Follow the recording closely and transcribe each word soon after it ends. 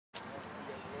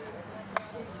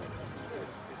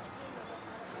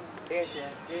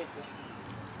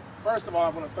First of all, I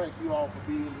want to thank you all for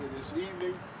being here this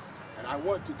evening. And I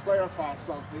want to clarify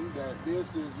something, that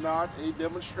this is not a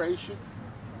demonstration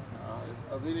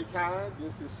of any kind.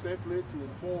 This is simply to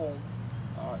inform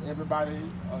everybody,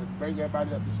 bring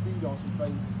everybody up to speed on some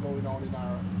things that's going on in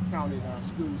our county, in our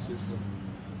school system.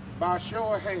 By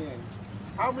show of hands,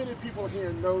 how many people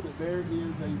here know that there is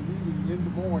a meeting in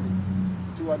the morning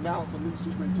to announce a new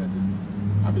superintendent?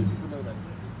 How many people know that?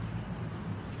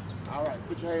 All right,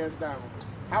 put your hands down.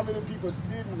 How many people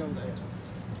didn't know that?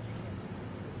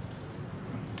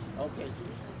 Okay.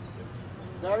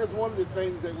 That is one of the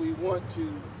things that we want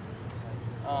to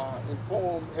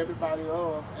inform everybody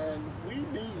of, and we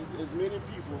need as many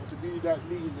people to be at that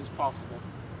meeting as possible.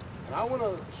 And I want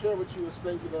to share with you a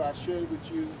statement that I shared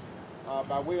with you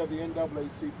by way of the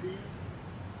NAACP,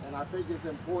 and I think it's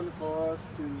important for us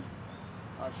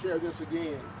to share this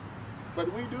again.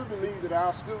 But we do believe that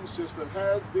our school system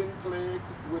has been plagued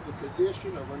with a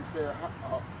tradition of unfair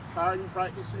hiring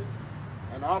practices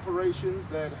and operations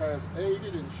that has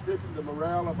aided in stripping the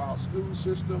morale of our school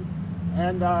system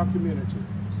and our community.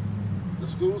 The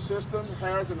school system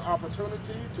has an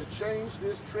opportunity to change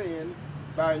this trend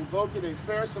by invoking a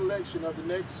fair selection of the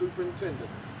next superintendent.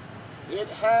 It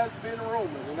has been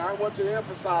rumored, and I want to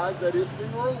emphasize that it's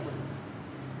been rumored,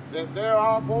 that there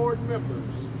are board members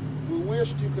who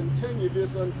wish to continue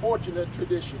this unfortunate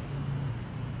tradition.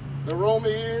 The rumor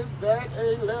is that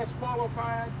a less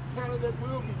qualified candidate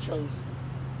will be chosen.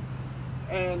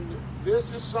 And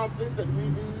this is something that we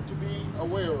need to be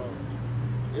aware of.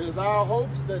 It is our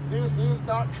hopes that this is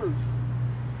not true.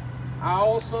 I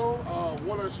also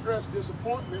want to stress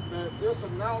disappointment that this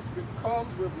announcement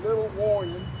comes with little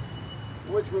warning,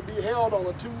 which will be held on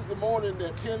a Tuesday morning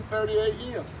at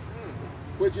 10:30 a.m.,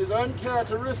 which is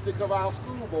uncharacteristic of our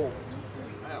school board.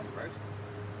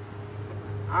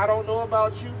 I don't know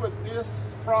about you, but this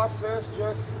process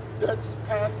just doesn't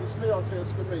pass the smell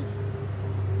test for me.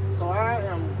 So I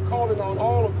am calling on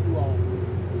all of you all.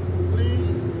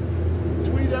 Please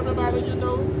tweet everybody you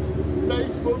know,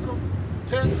 Facebook them,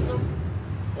 text them,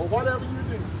 or whatever you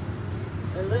do,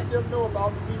 and let them know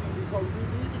about the meeting, because we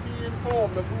need to be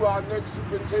informed of who our next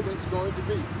superintendent is going to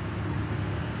be.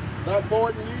 That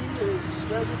board meeting is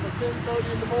scheduled for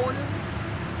 10:30 in the morning,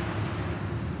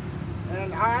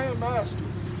 and I am asking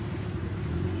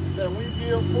that we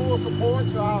give full support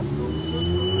to our school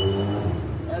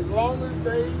system as long as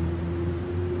they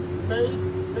make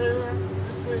fair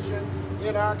decisions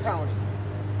in our county.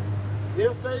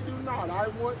 If they do not, I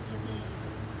want to be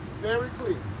very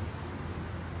clear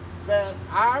that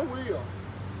I will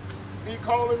be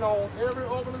calling on every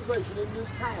organization in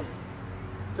this county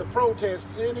to protest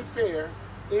any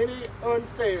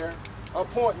unfair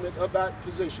appointment of that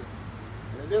position.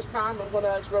 And at this time, I'm going to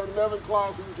ask Reverend Melvin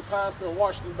Clark, who's the pastor of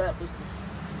Washington Baptist, to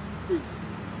speak.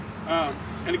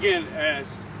 And again, as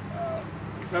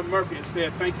Reverend Murphy has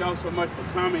said, thank y'all so much for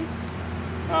coming.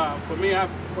 For me,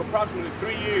 for approximately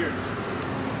 3 years,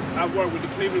 I've worked with the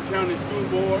Cleveland County School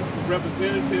Board,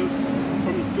 representatives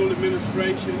from the school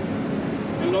administration,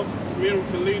 and local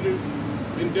community leaders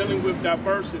in dealing with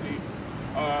diversity.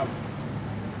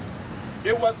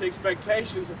 It was the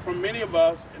expectations from many of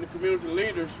us and the community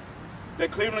leaders that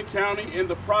Cleveland County, in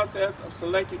the process of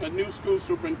selecting a new school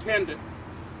superintendent,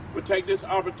 would take this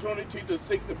opportunity to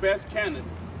seek the best candidate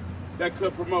that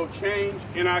could promote change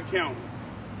in our county.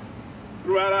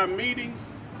 Throughout our meetings,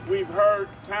 we've heard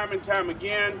time and time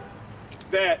again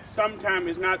that sometimes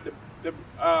it's not the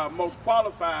most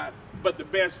qualified, but the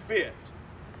best fit.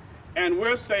 And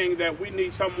we're saying that we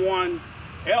need someone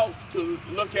else to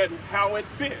look at how it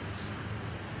fits.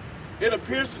 It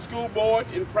appears the school board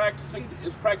is practicing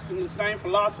the same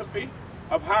philosophy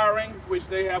of hiring which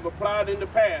they have applied in the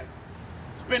past,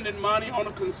 spending money on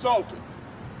a consultant,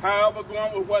 however,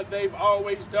 going with what they've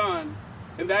always done,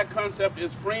 and that concept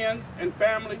is friends and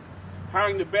families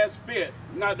hiring the best fit,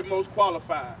 not the most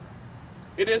qualified.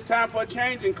 It is time for a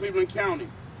change in Cleveland County.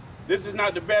 This is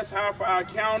not the best hire for our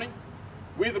county.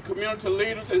 We, the community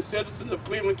leaders and citizens of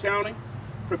Cleveland County,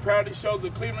 prepare to show the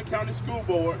Cleveland County School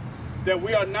Board that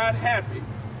we are not happy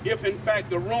if in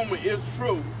fact the rumor is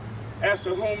true as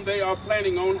to whom they are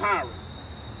planning on hiring,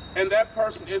 and that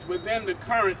person is within the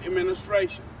current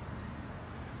administration.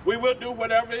 We will do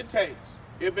whatever it takes.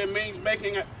 If it means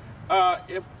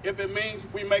if it means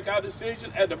we make our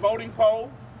decision at the voting polls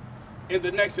in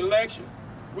the next election,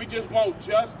 we just want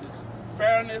justice,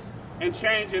 fairness, and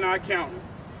change in our county.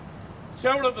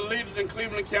 Several of the leaders in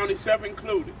Cleveland County, self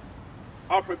included,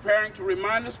 are preparing to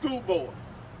remind the school board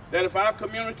that our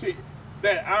community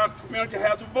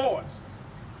has a voice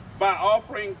by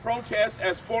offering protests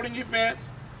at sporting events,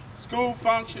 school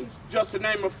functions, just to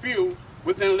name a few,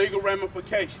 within legal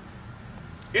ramifications.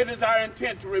 It is our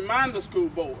intent to remind the school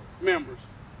board members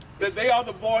that they are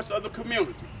the voice of the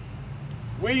community.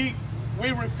 We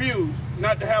refuse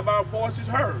not to have our voices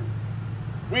heard.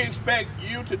 We expect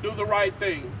you to do the right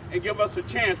thing and give us a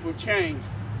chance with change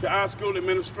to our school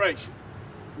administration,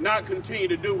 not continue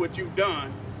to do what you've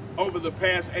done over the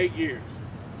past 8 years.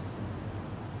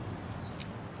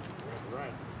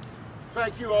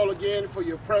 Thank you all again for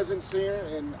your presence here,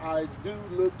 and I do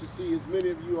look to see as many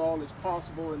of you all as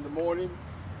possible in the morning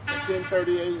at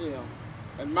 10:30 a.m.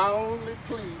 And my only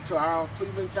plea to our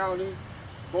Cleveland County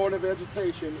Board of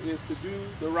Education is to do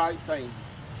the right thing.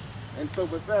 And so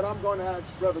with that, I'm going to ask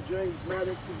Brother James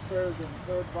Maddox, who serves as the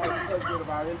third vice president of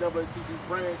our NAACP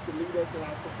branch, to lead us in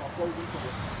our closing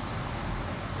prayer.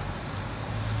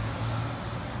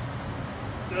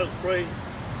 Let us pray.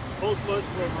 Most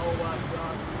merciful and all-wise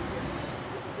God,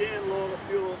 this again, Lord, a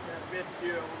few of us that have been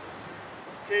here on this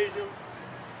occasion.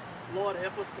 Lord,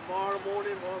 help us tomorrow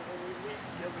morning, Lord, when we meet,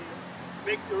 that we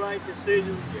make the right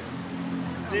decisions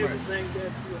and everything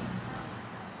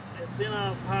that's in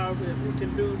our power that we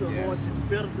can do to Lord, to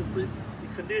better the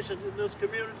conditions in this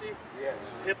community. Yes.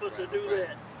 Help us to do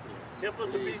that. Help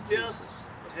us to be just.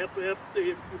 Help the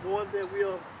one that we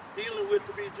are dealing with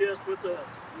to be just with us.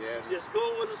 Yes. Just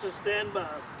go with us and stand by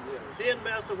us. Yes. Then,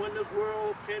 Master, when this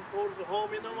world can't hold us a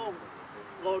home any longer,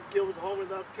 Lord, give us a home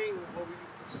in our kingdom where we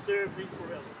serve thee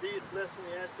forever. These bless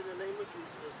me, ask in the name of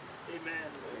Jesus. Amen.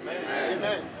 Amen.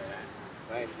 Amen.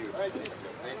 Thank you. Thank you.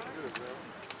 Thank you.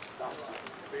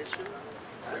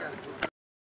 Bishop.